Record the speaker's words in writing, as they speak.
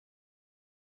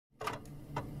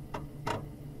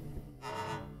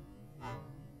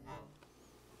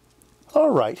All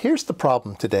right, here's the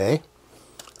problem today.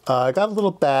 I got a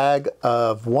little bag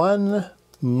of 1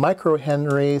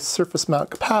 microhenry surface mount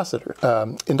capacitor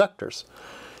inductors,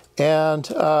 and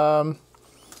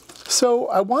so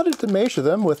I wanted to measure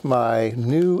them with my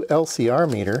new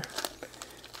LCR meter,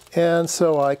 and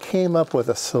so I came up with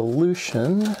a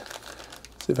solution.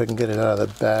 See if I can get it out of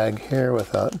the bag here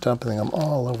without dumping them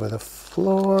all over the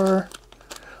floor.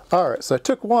 All right, so I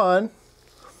took one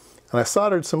and I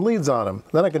soldered some leads on them.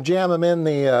 Then I can jam them in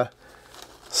the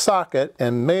socket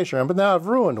and measure them, but now I've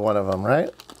ruined one of them, right?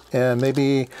 And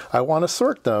maybe I want to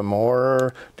sort them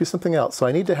or do something else. So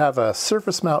I need to have a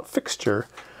surface mount fixture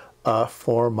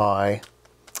for my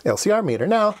LCR meter.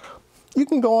 Now, you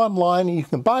can go online and you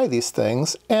can buy these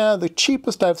things, and the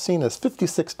cheapest I've seen is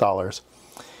 $56.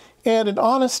 And in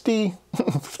honesty,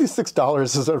 $56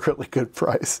 is a really good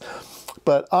price.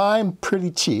 But I'm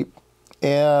pretty cheap,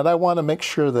 and I want to make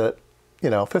sure that, you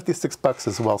know, 56 bucks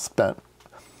is well spent.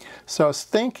 So I was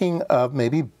thinking of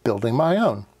maybe building my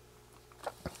own.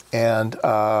 And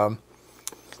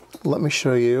let me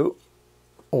show you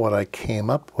what I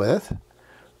came up with.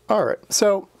 All right,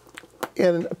 so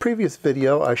in a previous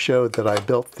video, I showed that I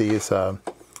built these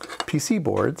PC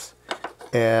boards,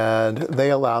 and they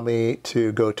allow me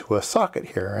to go to a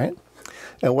socket here, right?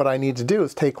 And what I need to do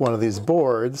is take one of these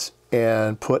boards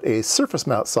and put a surface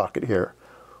mount socket here.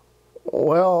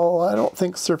 Well, I don't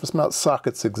think surface mount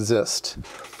sockets exist.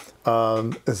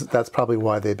 That's probably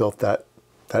why they built that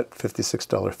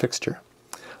 $56 fixture.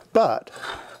 But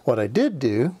what I did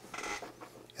do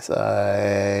is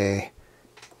I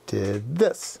did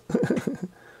this.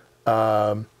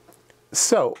 I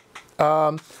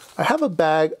have a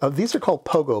bag of, these are called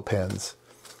pogo pins,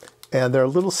 and they're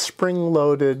little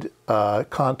spring-loaded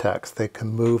contacts. They can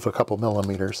move a couple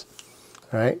millimeters,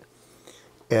 right?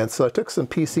 And so I took some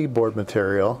PC board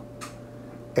material,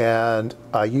 and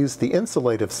I used the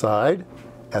insulative side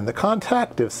and the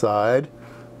contactive side,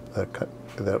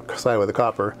 the side with the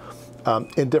copper,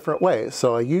 in different ways.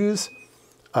 So I use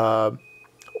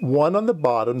one on the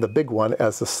bottom, the big one,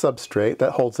 as the substrate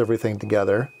that holds everything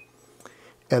together.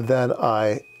 And then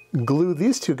I glue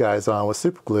these two guys on with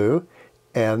super glue,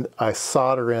 and I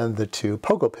solder in the 2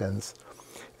 pogo pins.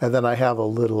 And then I have a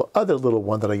other little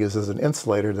one that I use as an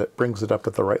insulator that brings it up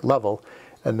at the right level.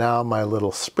 And now my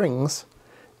little springs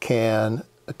can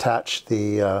attach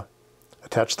the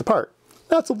part.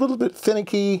 Now it's a little bit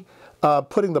finicky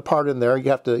putting the part in there. You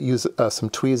have to use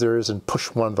some tweezers and push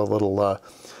one of the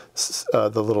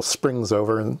little springs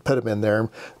over and put them in there.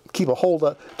 Keep a hold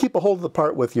of the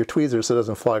part with your tweezers so it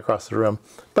doesn't fly across the room.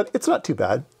 But it's not too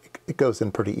bad. It goes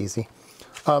in pretty easy.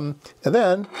 And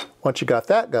then once you got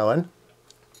that going,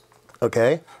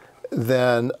 okay,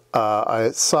 then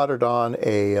I soldered on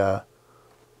a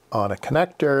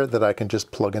connector that I can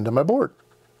just plug into my board.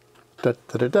 Da,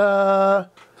 da, da, da.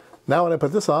 Now when I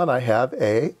put this on, I have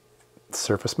a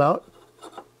surface mount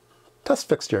test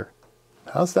fixture.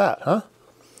 How's that, huh?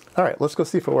 All right, let's go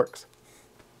see if it works.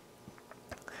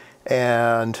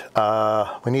 And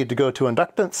we need to go to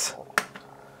inductance.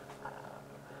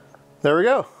 There we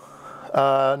go.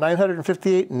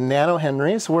 958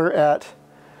 nanohenries. We're at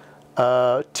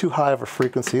too high of a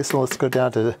frequency, so let's go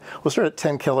down to, we'll start at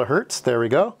 10 kilohertz. There we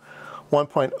go.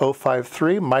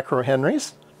 1.053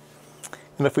 microhenries.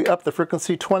 And if we up the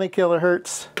frequency, 20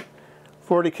 kilohertz,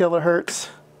 40 kilohertz,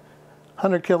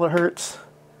 100 kilohertz,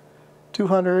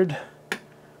 200,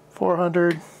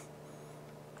 400,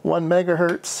 1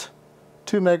 megahertz,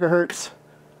 2 megahertz,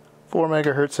 4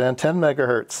 megahertz, and 10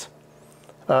 megahertz.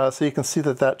 So you can see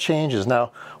that changes.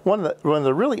 Now, one of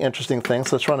the really interesting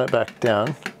things, let's run it back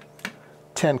down,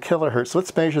 10 kilohertz.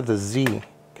 Let's measure the Z,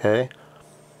 okay?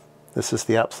 This is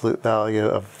the absolute value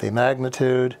of the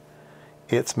magnitude.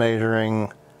 It's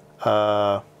measuring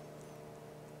very,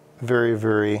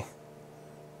 very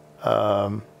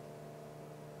low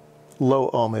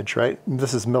ohmage, right?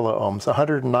 This is milliohms,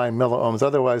 109 milliohms,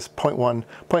 otherwise 0.1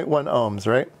 ohms,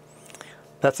 right?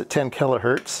 That's at 10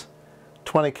 kilohertz,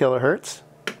 20 kilohertz,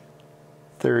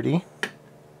 30,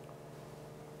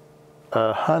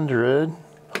 100,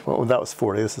 well, that was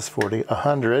 40, this is 40,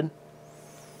 100.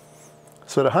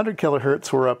 So at 100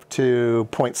 kilohertz, we're up to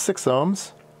 0.6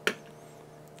 ohms,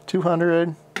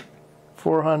 200,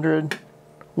 400,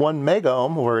 1 mega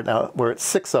ohm, we're at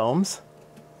 6 ohms,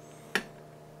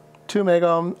 2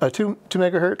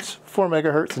 megahertz, 4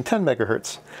 megahertz, and 10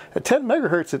 megahertz. At 10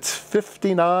 megahertz, it's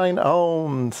 59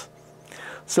 ohms.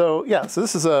 So yeah, so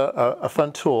this is a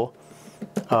fun tool.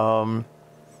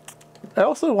 I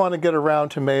also want to get around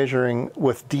to measuring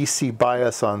with DC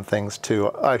bias on things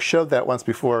too. I showed that once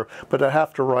before, but I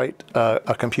have to write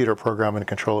a computer program and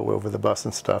control it over the bus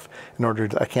and stuff in order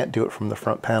to, I can't do it from the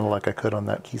front panel like I could on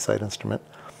that Keysight instrument.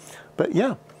 But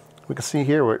yeah, we can see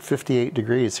here we're at 58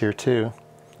 degrees here too.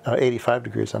 85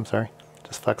 degrees, I'm sorry,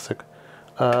 dyslexic.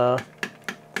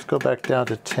 Let's go back down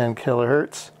to 10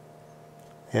 kilohertz.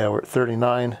 Yeah, we're at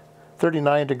 39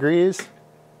 degrees.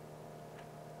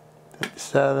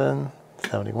 57,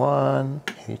 71,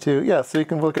 82. Yeah, so you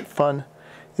can look at fun.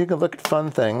 You can look at fun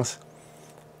things.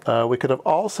 We could have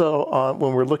also,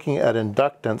 when we're looking at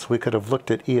inductance, we could have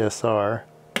looked at ESR,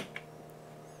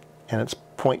 and it's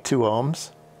 0.2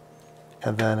 ohms.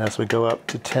 And then as we go up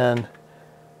to 10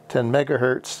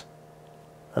 megahertz,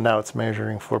 and now it's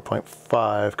measuring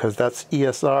 4.5 because that's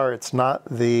ESR. It's not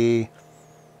the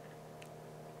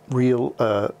real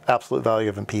absolute value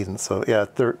of impedance. So yeah,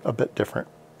 they're a bit different.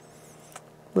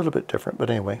 A little bit different, but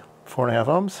anyway, 4.5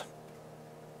 ohms.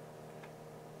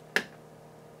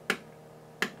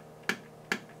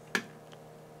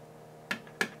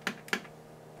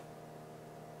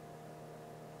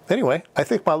 Anyway, I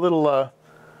think my little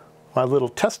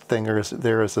test thing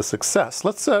there is a success.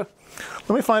 Let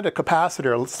me find a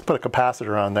capacitor. Let's put a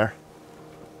capacitor on there.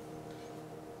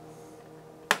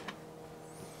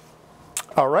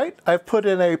 All right, I've put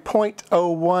in a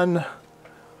 0.01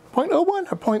 or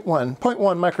 0.1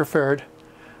 microfarad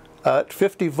at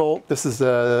 50 volt. This is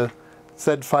a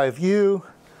Z5U.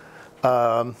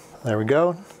 There we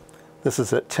go. This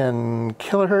is at 10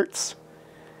 kilohertz.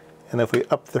 And if we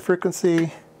up the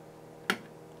frequency,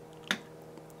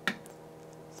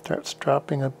 starts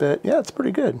dropping a bit. Yeah, it's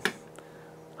pretty good.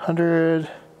 1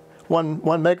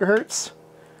 megahertz,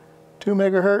 2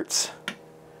 megahertz,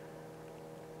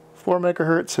 4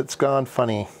 megahertz. It's gone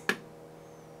funny.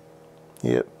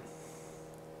 Yep.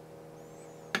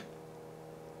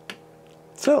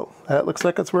 So that looks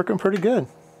like it's working pretty good.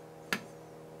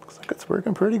 Looks like it's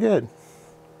working pretty good.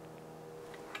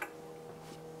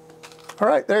 All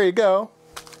right, there you go.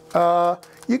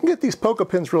 You can get these pogo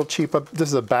pins real cheap. This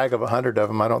is a bag of 100 of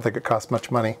them. I don't think it costs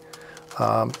much money.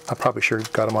 I probably sure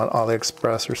got them on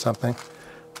AliExpress or something.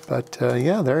 But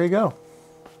yeah, there you go.